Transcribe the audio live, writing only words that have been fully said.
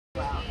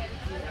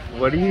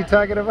What are you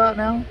talking about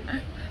now?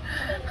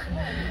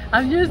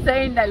 I'm just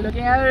saying that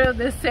looking at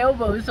the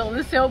sailboats, all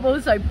the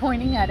sailboats are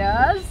pointing at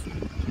us.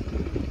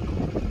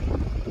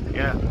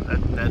 Yeah,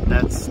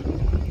 that's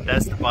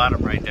the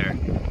bottom right there.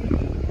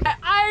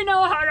 I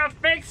know how to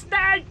fix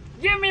that.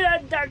 Give me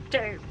that duct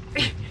tape.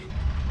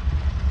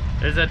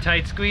 There's a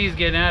tight squeeze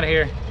getting out of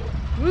here.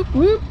 Whoop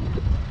whoop.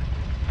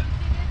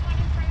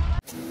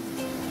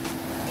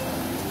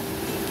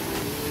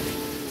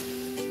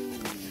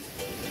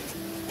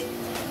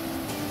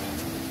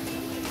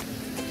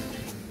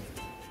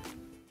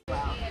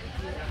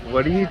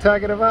 What are you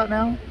talking about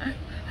now?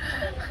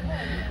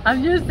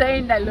 I'm just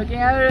saying that looking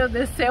at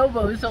the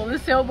sailboats, all the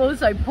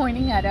sailboats are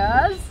pointing at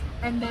us,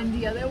 and then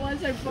the other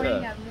ones are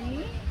pointing at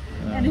me,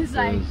 and it's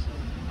like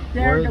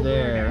they're we're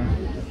there.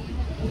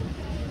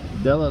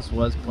 Delos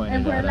was pointed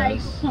and we're at like,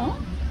 us. huh?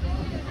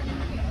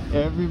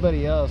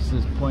 Everybody else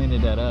is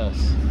pointed at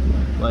us,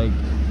 like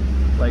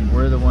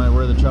we're the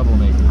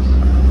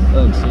troublemakers.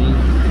 Look, see,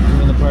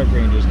 even the park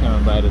ranger's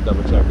coming by to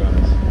double check on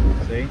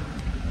us. See?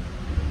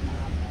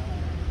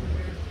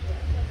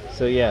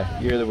 So yeah,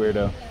 you're the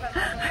weirdo.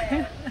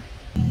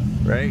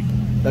 Right?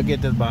 They'll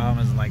get to the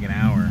Bahamas in like an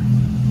hour.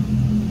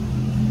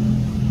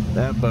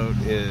 That boat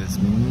is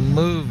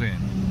moving.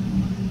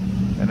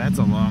 And that's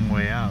a long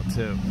way out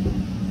too.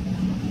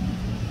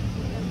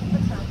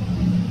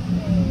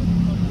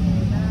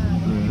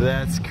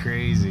 That's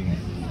crazy.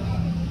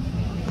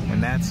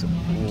 And that's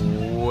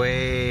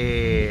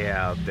way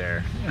out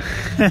there.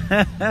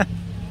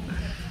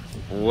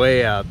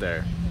 Way out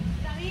there.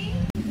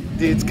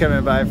 Dude's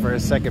coming by for a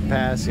second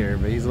pass here,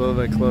 but he's a little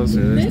bit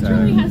closer this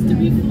time. Literally has to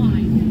be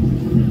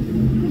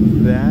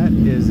flying. That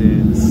is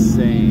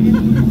insane. Oh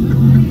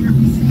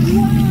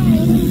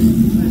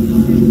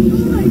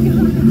my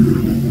god.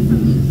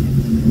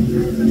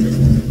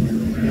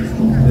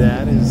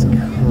 That is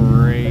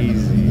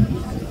crazy.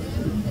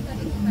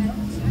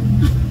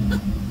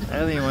 I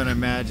don't even want to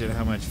imagine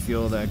how much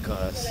fuel that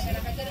costs.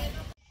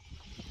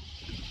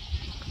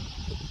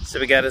 So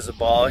we got us a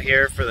ball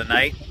here for the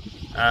night.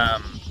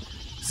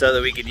 So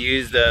that we could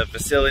use the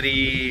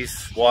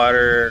facilities,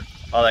 water,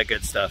 all that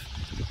good stuff.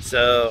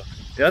 So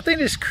the other thing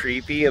that's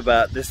creepy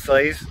about this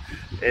place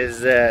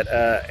is that,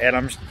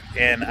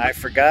 and I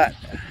forgot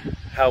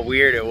how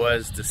weird it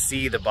was to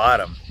see the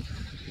bottom.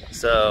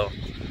 So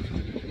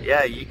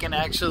yeah, you can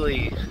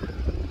actually,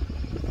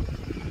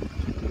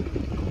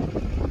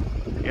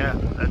 yeah,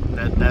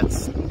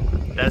 that's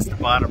the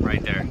bottom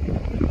right there.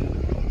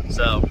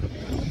 So.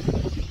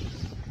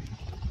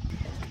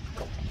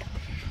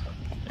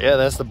 Yeah,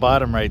 that's the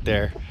bottom right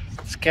there.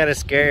 It's kind of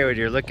scary when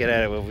you're looking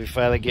at it when we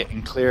finally get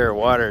in clearer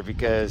water,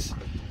 because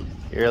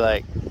you're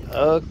like,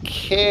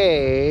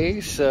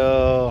 okay,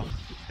 so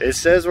it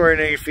says we're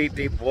in 8 feet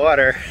deep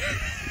water.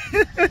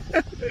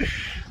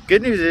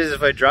 Good news is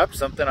if I drop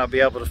something, I'll be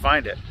able to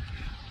find it.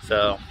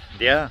 So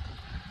yeah,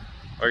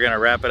 we're gonna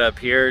wrap it up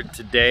here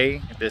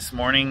today. This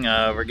morning,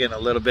 we're getting a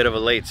little bit of a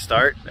late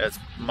start. That's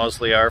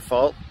mostly our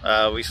fault.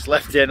 We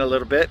slept in a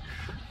little bit.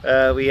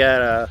 We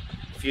had a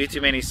few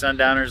too many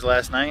sundowners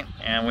last night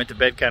and went to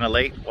bed kind of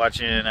late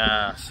watching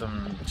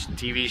some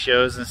TV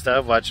shows and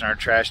stuff, watching our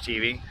trash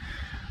TV.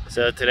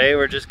 So today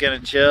we're just gonna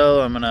chill.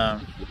 I'm gonna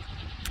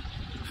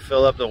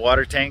fill up the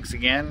water tanks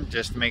again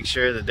just to make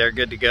sure that they're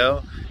good to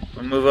go.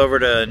 We'll move over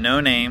to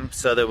No Name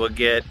so that we'll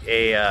get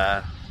a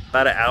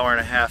about an hour and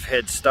a half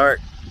head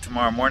start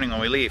tomorrow morning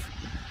when we leave.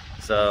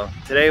 So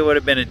today would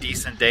have been a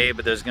decent day,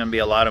 but there's gonna be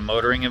a lot of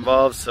motoring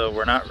involved, so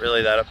we're not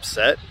really that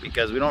upset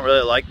because we don't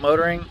really like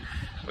motoring.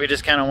 We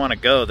just kind of want to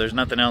go. There's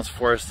nothing else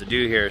for us to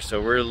do here,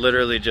 so we're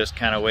literally just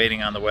kind of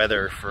waiting on the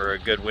weather for a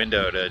good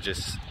window to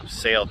just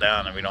sail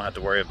down and we don't have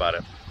to worry about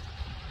it.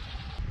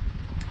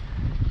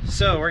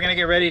 So we're gonna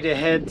get ready to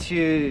head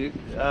to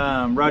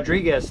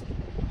Rodriguez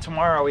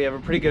tomorrow. We have a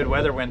pretty good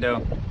weather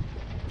window.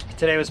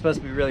 Today was supposed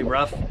to be really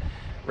rough,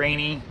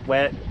 rainy,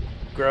 wet,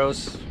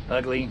 gross,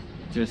 ugly,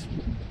 just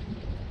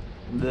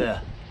bleh.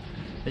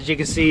 As you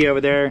can see over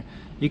there,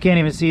 you can't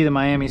even see the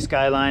Miami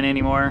skyline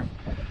anymore.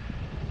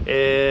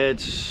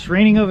 It's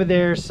raining over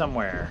there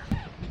somewhere.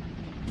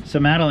 So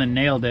Madeline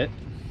nailed it.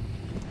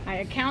 I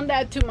account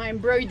that to my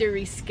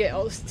embroidery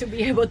skills to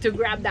be able to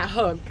grab that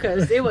hook,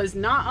 because it was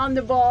not on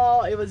the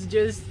ball. It was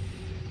just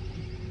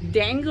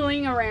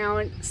dangling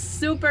around,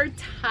 super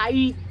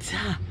tight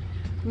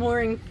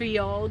mooring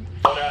field.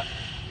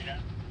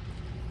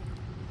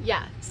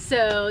 Yeah,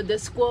 so the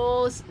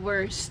squalls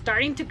were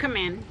starting to come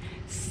in.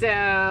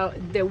 So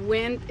the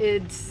wind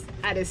is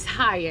at its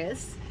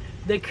highest.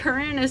 The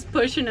current is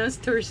pushing us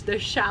towards the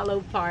shallow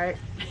part.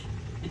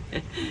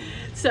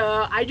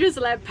 So I just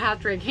let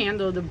Patrick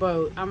handle the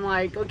boat. I'm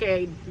like,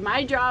 okay,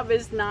 my job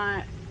is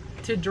not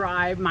to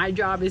drive. My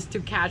job is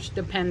to catch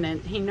the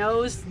pendant. He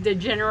knows the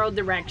general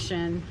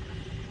direction.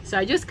 So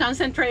I just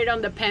concentrate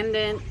on the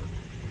pendant,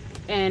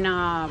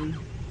 and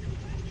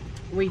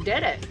we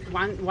did it.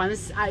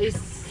 Once I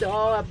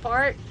saw a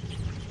part,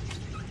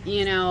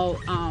 you know,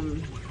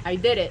 I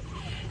did it.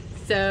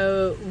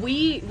 So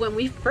when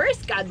we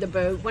first got the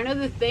boat, one of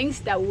the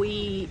things that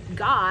we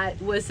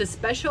got was a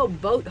special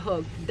boat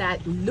hook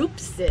that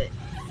loops it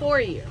for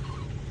you.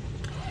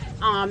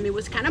 It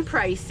was kind of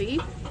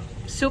pricey,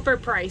 super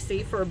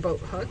pricey for a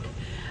boat hook.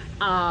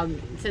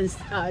 Since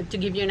to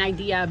give you an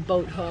idea, a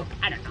boat hook,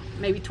 I don't know,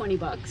 maybe 20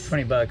 bucks.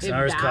 20 bucks. If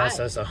Ours that. cost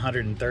us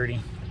 130.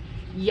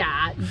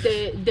 Yeah,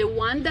 the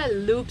one that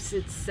loops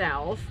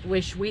itself,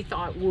 which we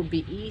thought would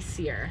be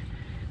easier,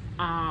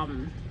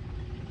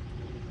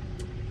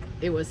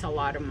 it was a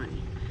lot of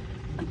money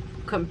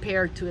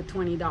compared to a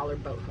 $20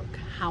 boat hook.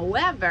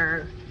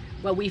 However,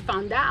 what we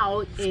found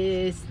out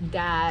is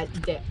that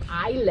the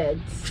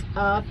eyelets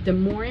of the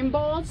mooring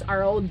bolts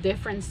are all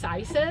different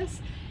sizes,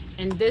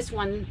 and this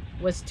one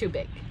was too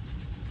big.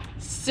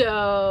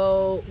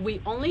 So we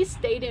only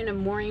stayed in a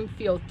mooring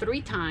field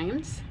 3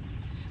 times.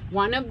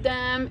 One of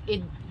them,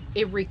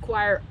 it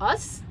required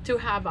us to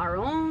have our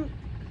own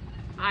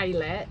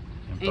eyelet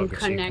and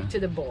connect to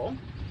the bowl.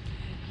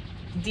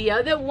 The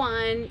other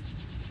one,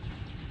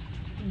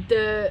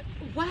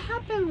 what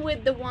happened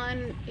with the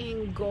one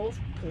in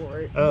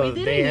Gulfport? Oh,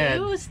 we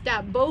didn't use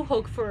that boat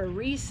hook for a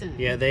reason.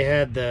 Yeah, they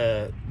had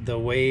the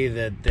way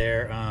that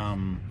their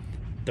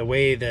the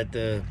way that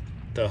the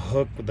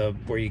hook,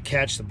 where you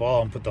catch the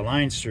ball and put the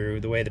lines through,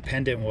 the way the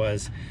pendant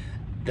was,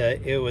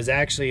 it was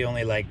actually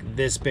only like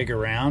this big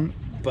around,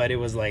 but it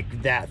was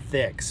like that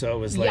thick. So it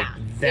was like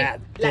that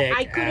thick.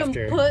 Like I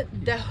couldn't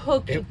put the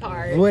hooky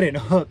part. It wouldn't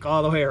hook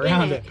all the way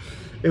around it.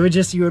 It would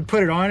just, you would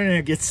put it on and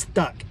it gets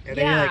stuck. And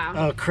then you're like,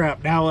 oh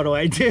crap, now what do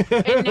I do?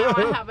 And now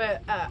I have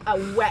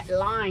a wet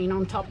line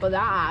on top of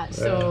that.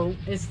 So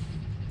it's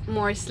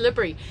more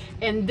slippery.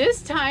 And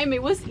this time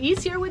it was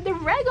easier with the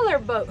regular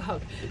boat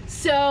hook.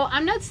 So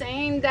I'm not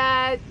saying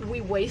that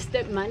we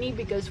wasted money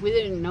because we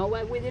didn't know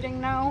what we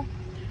didn't know.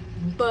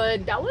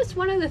 But that was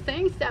one of the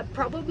things that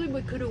probably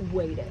we could have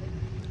waited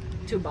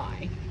to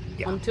buy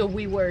until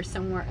we were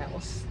somewhere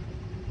else.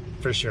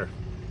 For sure.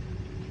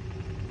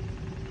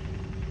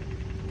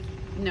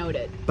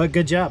 Noted. But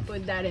good job.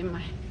 Put that in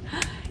my...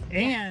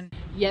 And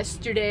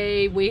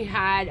yesterday we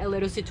had a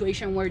little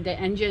situation where the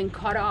engine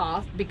cut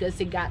off because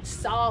it got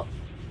salt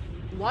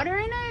water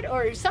in it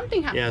or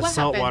something. Yeah,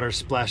 salt water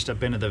splashed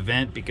up into the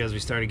vent because we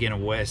started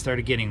getting wet.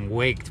 Started getting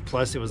waked.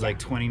 Plus it was like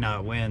 20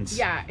 knot winds.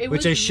 Yeah,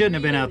 which I shouldn't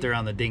have been out there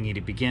on the dinghy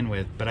to begin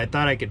with, but I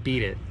thought I could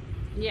beat it.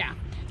 Yeah.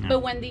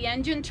 But when the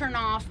engine turned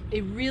off,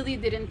 it really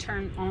didn't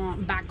turn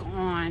back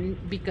on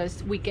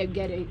because we kept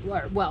getting,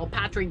 well,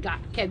 Patrick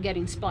kept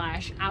getting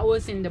splashed. I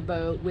was in the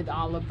boat with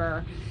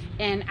Oliver,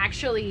 and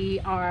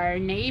actually our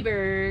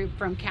neighbor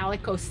from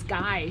Calico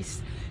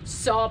Skies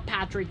saw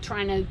Patrick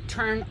trying to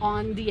turn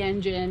on the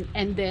engine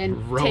and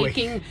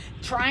then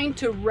trying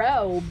to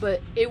row,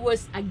 but it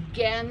was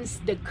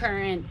against the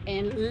current,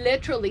 and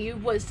literally it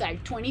was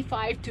like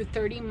 25 to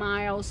 30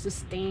 miles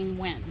sustained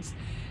winds.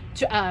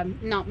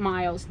 Not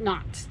miles,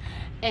 knots.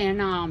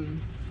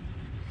 And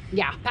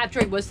yeah,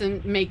 Patrick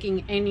wasn't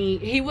making any,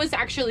 he was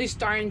actually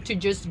starting to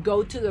just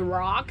go to the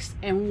rocks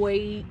and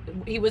wait.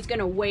 He was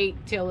gonna wait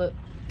till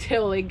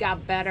it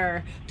got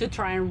better to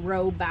try and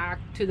row back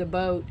to the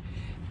boat.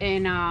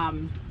 And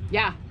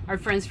yeah, our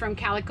friends from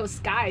Calico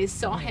Skies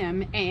saw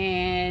him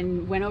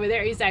and went over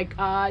there. He's like,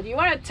 do you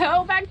want to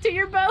tow back to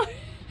your boat?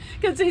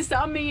 Because he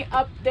saw me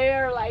up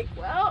there like,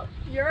 well,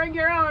 you're on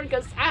your own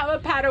because I have a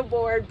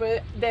paddleboard,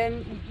 but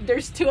then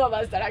there's 2 of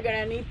us that are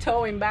gonna need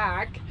towing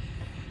back.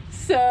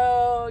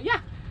 So yeah,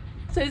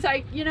 so it's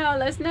like, you know,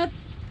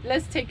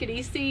 let's take it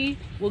easy.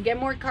 We'll get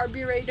more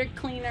carburetor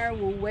cleaner.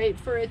 We'll wait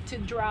for it to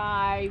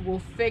dry. We'll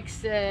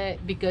fix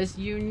it because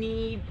you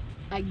need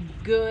a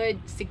good,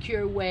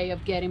 secure way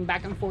of getting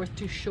back and forth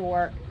to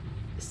shore,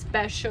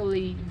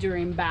 especially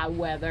during bad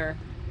weather.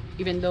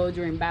 Even though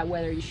during bad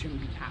weather you shouldn't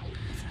be out.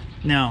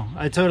 No,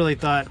 I totally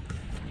thought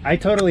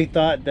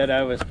that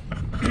I was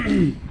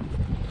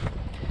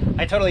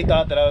I totally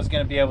thought that I was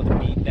going to be able to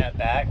beat that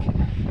back.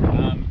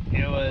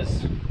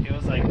 It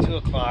was like 2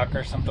 o'clock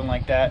or something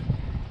like that,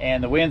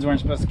 and the winds weren't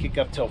supposed to kick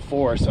up till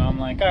 4, so I'm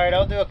like, all right,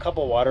 I'll do a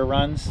couple water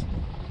runs.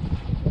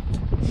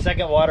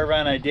 Second water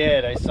run I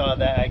did, I saw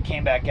that, I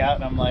came back out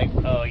and I'm like,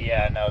 oh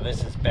yeah, no,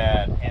 this is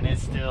bad, and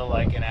it's still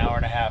like an hour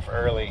and a half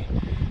early.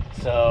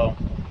 So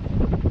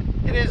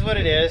it is what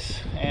it is,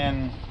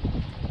 and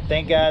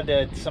thank God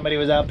that somebody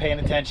was out paying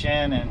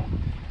attention. And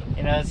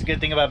you know, that's a good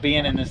thing about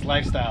being in this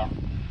lifestyle.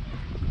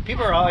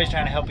 People are always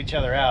trying to help each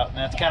other out, and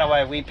that's kind of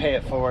why we pay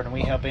it forward and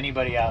we help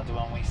anybody out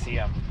when we see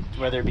them,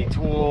 whether it be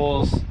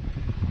tools,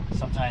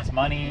 sometimes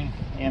money,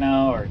 you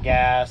know, or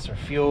gas or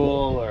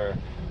fuel, or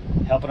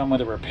helping them with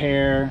a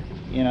repair,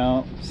 you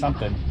know,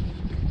 something,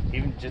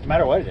 even just no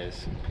matter what it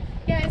is.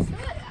 Yeah,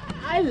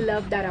 I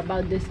love that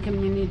about this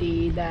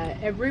community,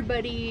 that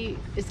everybody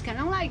is kind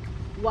of like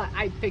what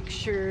I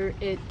picture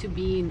it to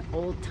be in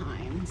old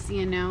times.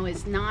 You know,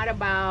 it's not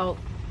about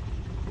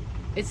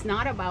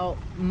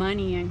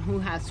money and who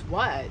has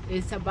what.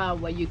 It's about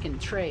what you can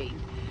trade.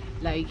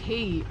 Like,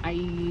 hey, I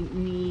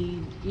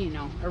need, you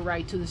know, a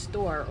ride to the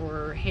store,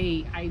 or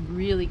hey, I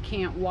really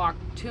can't walk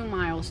 2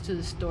 miles to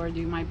the store.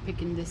 Do you mind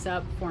picking this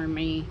up for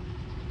me?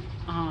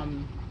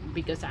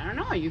 because I don't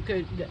know, you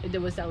could,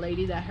 there was a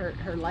lady that hurt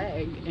her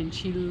leg and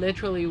she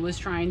literally was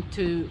trying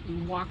to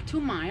walk 2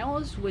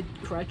 miles with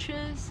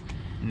crutches.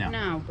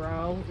 No,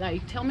 bro,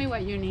 like tell me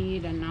what you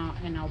need and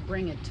I'll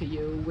bring it to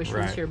you, which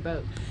was your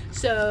boat.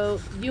 So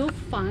you'll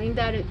find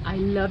that I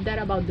love that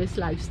about this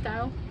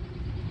lifestyle.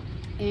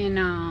 And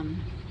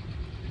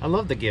I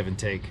love the give and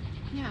take.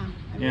 Yeah,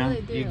 I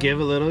really do. You give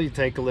a little, you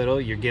take a little,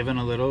 you're giving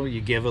a little,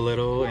 you give a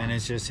little, and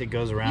it's just, it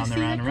goes around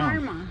and around and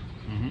around. Karma.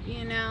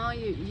 You know,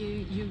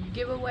 you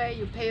give away,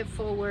 you pay it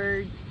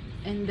forward,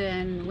 and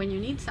then when you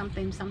need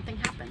something, something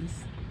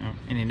happens.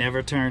 And you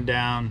never turn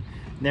down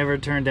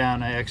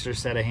an extra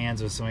set of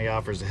hands when somebody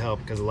offers to help,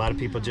 because a lot of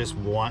people just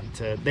want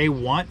to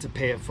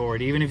pay it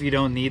forward, even if you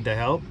don't need the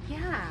help.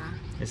 Yeah.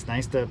 It's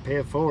nice to pay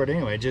it forward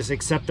anyway. Just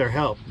accept their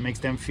help. It makes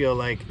them feel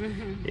like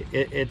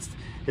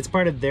it's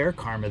part of their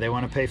karma. They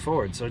want to pay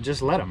forward, so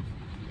just let them.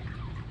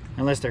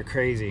 Unless they're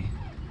crazy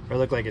or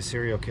look like a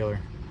serial killer.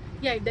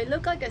 Yeah, they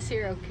look like a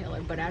serial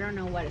killer, but I don't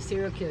know what a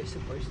serial killer is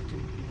supposed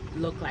to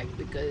look like,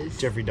 because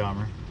Jeffrey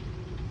Dahmer.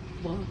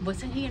 Well,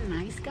 wasn't he a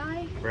nice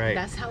guy? Right.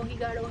 That's how he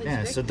got all his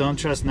victims. So don't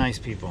trust nice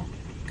people.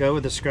 Go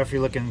with the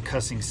scruffy-looking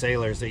cussing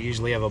sailors that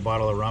usually have a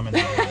bottle of rum in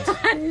their hands.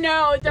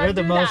 No, they're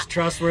the most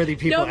trustworthy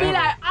people ever. Don't be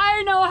like,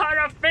 I know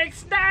how to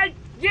fix that.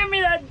 Give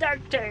me that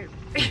duct tape.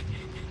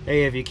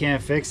 Hey, if you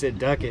can't fix it,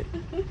 duck it.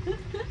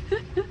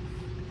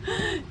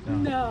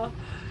 No.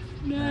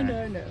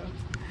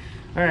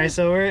 All right,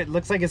 so it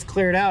looks like it's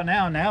cleared out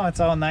now. Now it's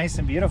all nice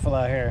and beautiful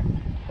out here.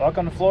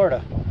 Welcome to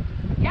Florida.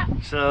 Yeah.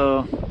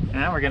 So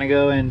now we're gonna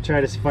go and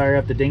try to fire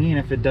up the dinghy, and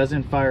if it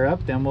doesn't fire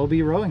up, then we'll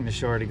be rowing to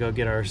shore to go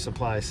get our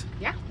supplies.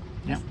 Yeah.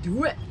 Let's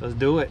do it. Let's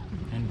do it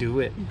and do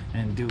it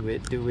and do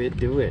it, do it,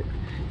 do it.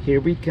 Here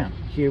we come.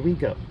 Here we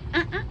go.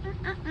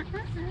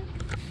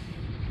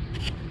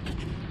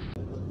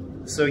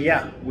 So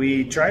yeah,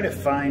 we try to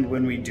find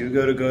when we do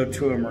go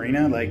to a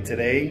marina, like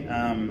today.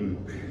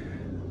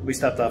 We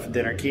stopped off at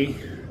Dinner Key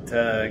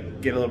to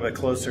get a little bit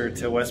closer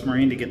to West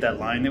Marine to get that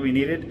line that we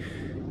needed,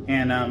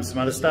 and some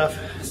other stuff.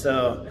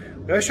 So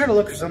we always try to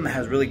look for something that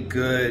has really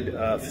good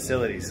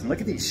facilities. And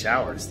look at these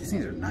showers. These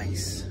things are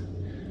nice.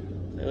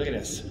 Look at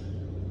this.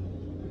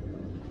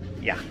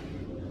 Yeah,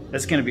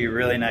 that's gonna be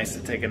really nice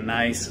to take a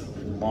nice,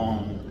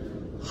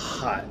 long,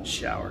 hot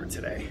shower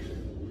today.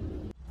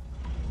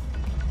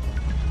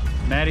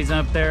 Maddie's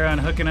up there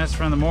unhooking us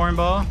from the mooring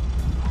ball.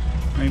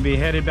 We're gonna be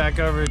headed back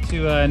over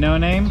to No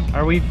Name.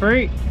 Are we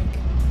free?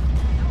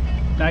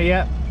 Not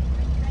yet.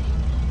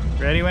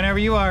 Ready whenever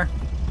you are.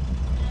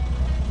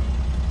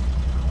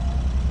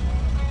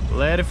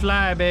 Let it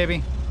fly,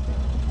 baby.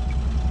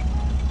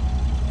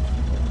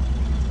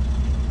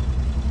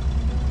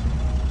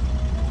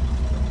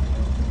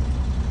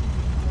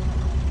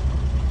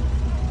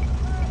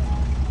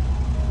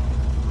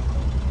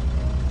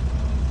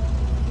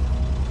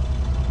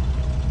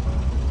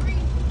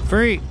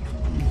 Free.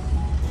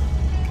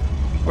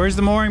 Where's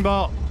the mooring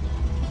ball?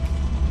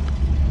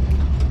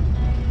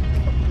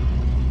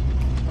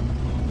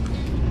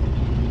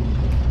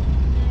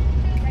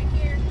 Right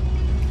here.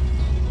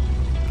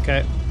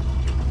 Okay.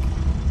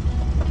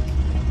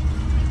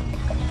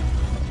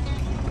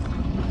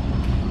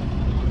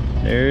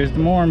 There's the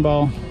mooring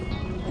ball.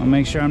 I'll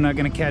make sure I'm not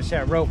gonna catch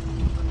that rope.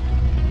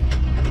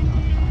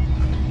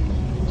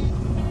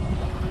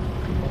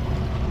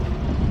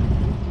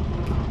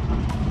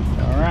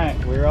 All right,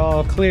 we're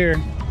all clear.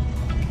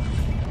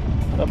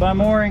 Bye-bye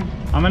mooring.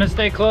 I'm gonna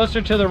stay closer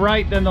to the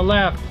right than the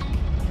left,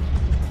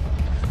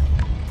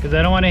 because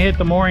I don't want to hit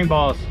the mooring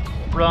balls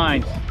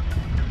lines.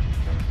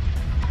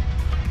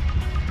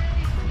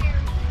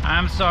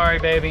 I'm sorry,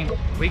 baby.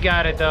 We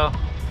got it though.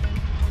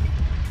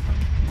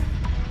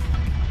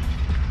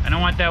 I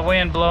don't want that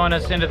wind blowing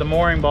us into the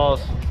mooring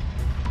balls.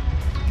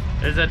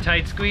 There's a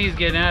tight squeeze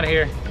getting out of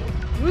here.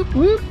 Whoop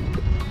whoop.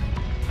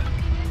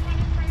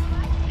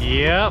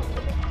 Yep.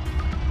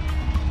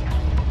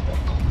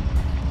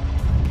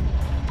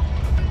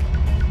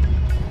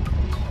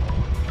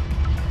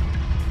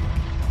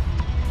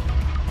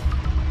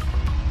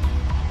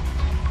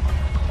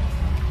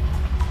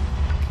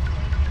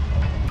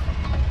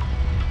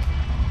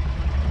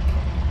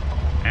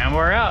 And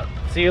we're out.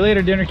 See you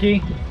later, Dinner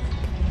Key.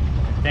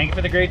 Thank you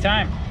for the great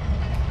time.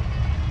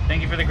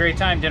 Thank you for the great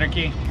time, Dinner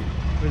Key.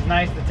 It was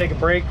nice to take a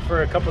break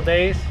for a couple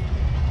days,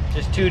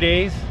 just 2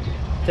 days.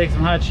 Take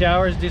some hot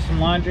showers, do some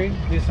laundry,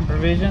 do some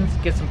provisions,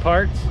 get some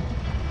parts.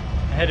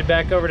 I headed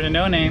back over to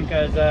No Name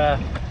because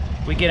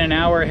we get an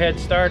hour head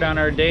start on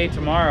our day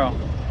tomorrow.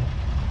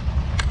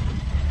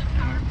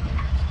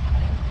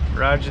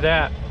 Roger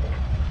that.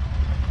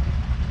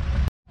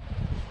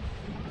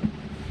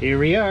 Here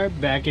we are,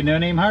 back in No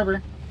Name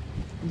Harbor.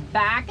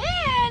 Back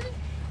in.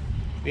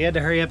 We had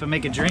to hurry up and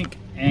make a drink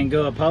and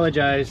go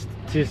apologize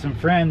to some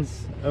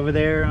friends over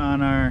there on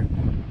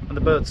the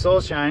boat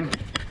Soulshine.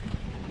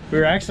 We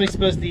were actually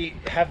supposed to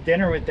have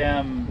dinner with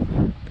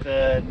them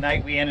the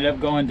night we ended up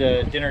going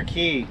to Dinner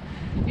Key.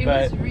 It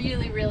was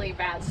really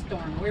bad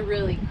storm.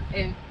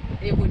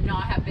 It would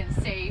not have been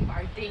safe.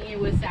 Our dinghy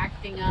was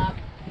acting up.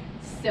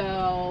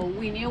 So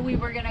we knew we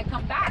were gonna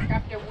come back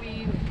after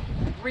we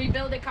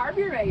rebuild the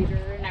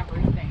carburetor and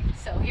everything.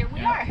 So here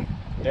we are.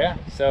 Yeah,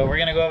 so we're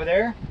gonna go over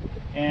there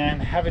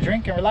and have a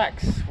drink and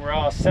relax. We're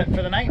all set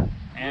for the night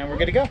and we're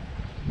good to go.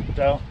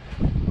 So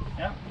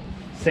yeah,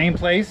 same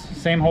place,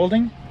 same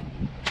holding,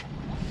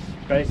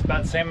 but it's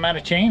about the same amount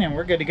of chain and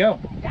we're good to go.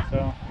 Yeah.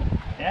 So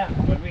yeah,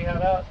 what did we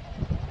head out?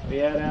 We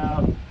head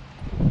out,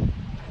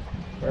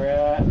 we're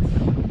at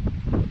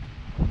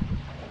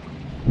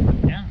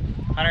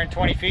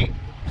 120 feet.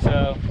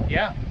 So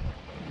yeah,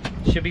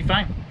 should be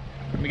fine.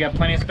 We got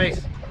plenty of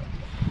space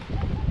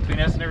between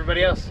us and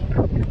everybody else.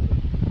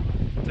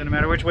 So no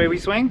matter which way we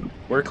swing,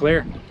 we're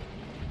clear.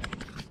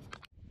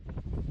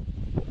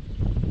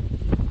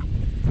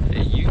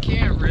 You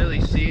can't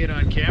really see it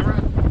on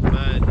camera,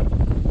 but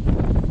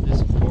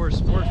this poor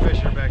sport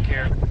fisher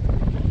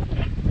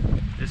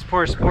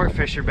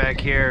back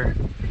here,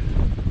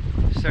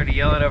 started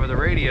yelling over the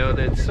radio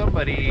that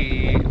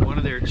somebody, one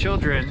of their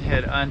children,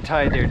 had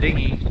untied their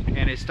dinghy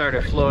and it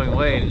started flowing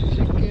away. And it's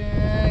like,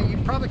 yeah, you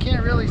probably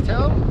can't really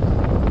tell,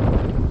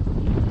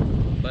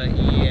 but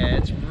yeah,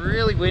 it's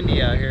really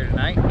windy out here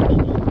tonight.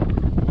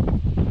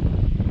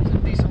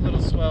 Some decent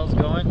little swells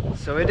going,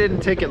 so it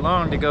didn't take it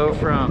long to go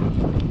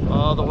from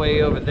all the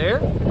way over there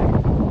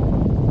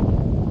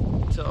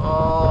to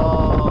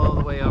all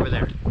the way over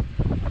there.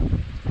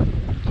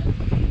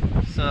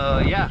 So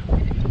yeah,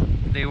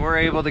 they were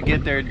able to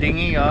get their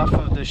dinghy off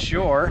of the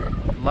shore.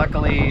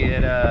 Luckily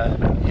it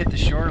hit the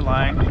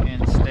shoreline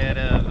instead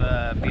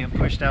of being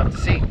pushed out to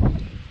sea,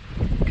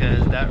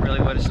 because that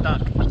really would have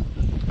stunk.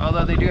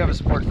 Although they do have a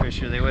sport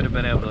fisher, they would have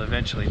been able to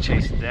eventually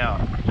chase it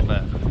down.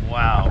 But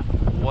wow,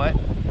 what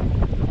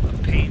a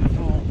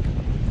painful,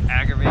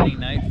 aggravating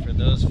night for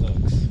those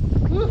folks.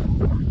 Woo.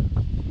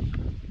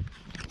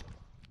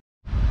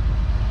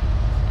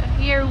 So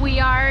here we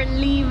are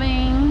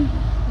leaving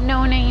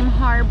No Name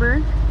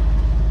Harbor.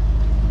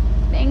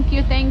 Thank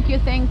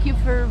you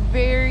for a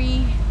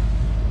very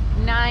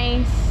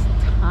nice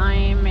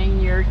time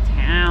in your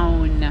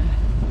town.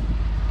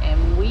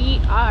 And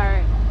we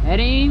are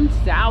heading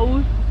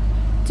south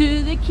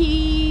to the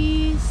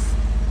Keys.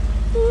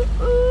 Ooh,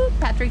 ooh.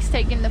 Patrick's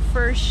taking the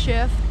first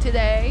shift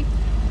today.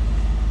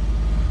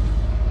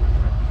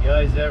 You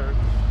guys ever,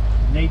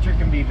 nature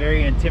can be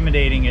very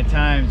intimidating at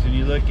times when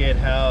you look at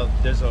how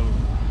there's a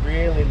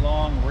really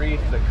long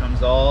reef that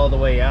comes all the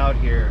way out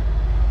here,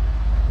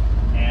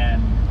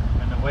 and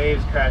when the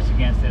waves crash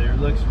against it, it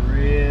looks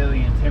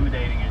really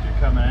intimidating as you're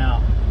coming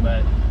out.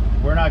 But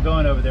we're not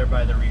going over there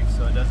by the reef,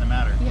 so it doesn't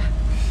matter. Yeah,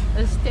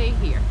 let's stay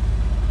here.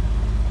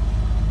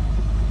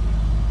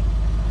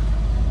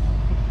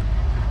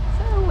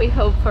 So we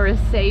hope for a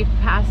safe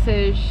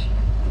passage,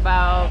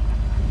 about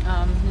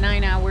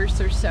 9 hours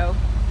or so.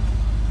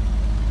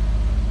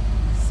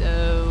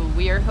 So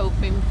we are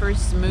hoping for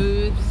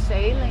smooth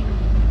sailing,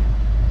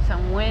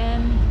 some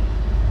wind,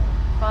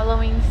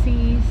 following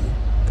seas,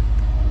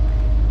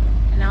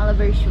 and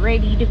Oliver's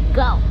ready to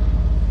go.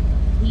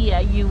 Yeah,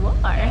 you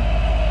are.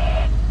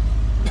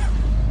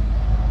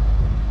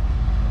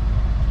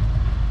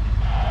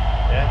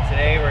 Yeah,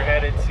 today we're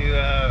headed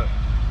to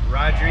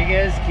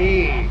Rodriguez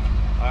Key,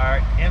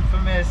 our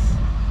infamous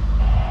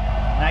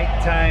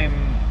nighttime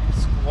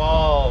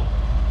squall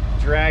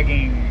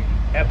dragging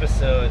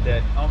episode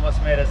that almost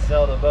made us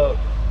sell the boat.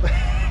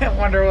 I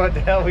wonder what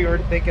the hell we were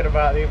thinking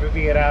about even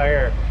being out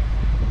here.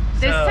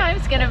 This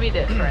time's gonna be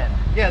different.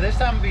 Yeah, this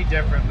time will be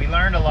different. We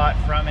learned a lot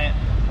from it.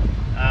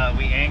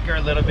 We anchor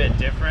a little bit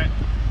different,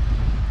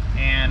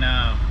 and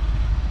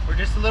we're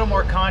just a little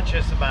more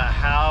conscious about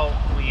how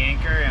we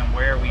anchor and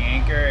where we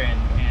anchor, and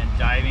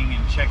diving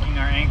and checking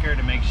our anchor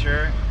to make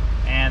sure.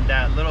 And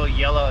that little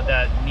yellow,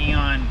 that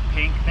neon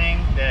pink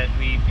thing that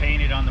we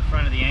painted on the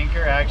front of the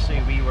anchor,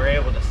 actually we were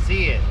able to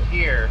see it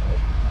here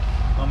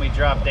when we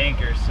dropped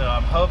anchor. So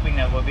I'm hoping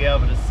that we'll be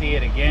able to see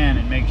it again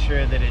and make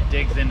sure that it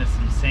digs into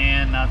some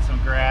sand, not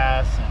some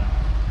grass, and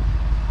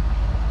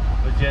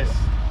we'll just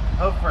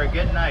hope for a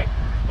good night.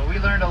 But we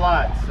learned a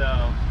lot, so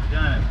we're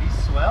done it.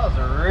 These swells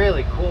are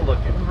really cool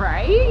looking.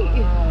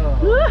 Right?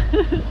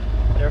 Oh.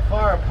 They're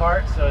far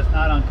apart, so it's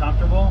not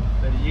uncomfortable,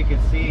 but as you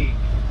can see,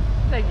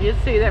 like you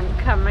see them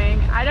coming.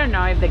 I don't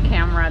know if the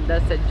camera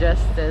does it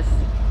justice.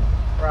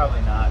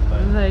 probably not,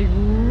 but Like,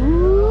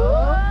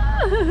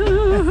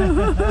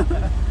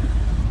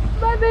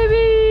 bye,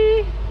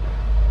 baby.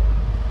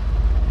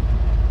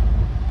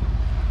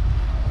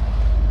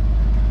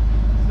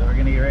 so we're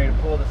gonna get ready to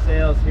pull the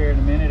sails here in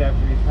a minute after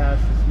we pass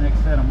this next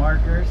set of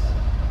markers.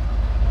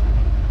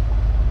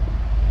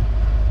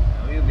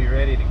 And we'll be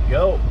ready to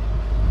go.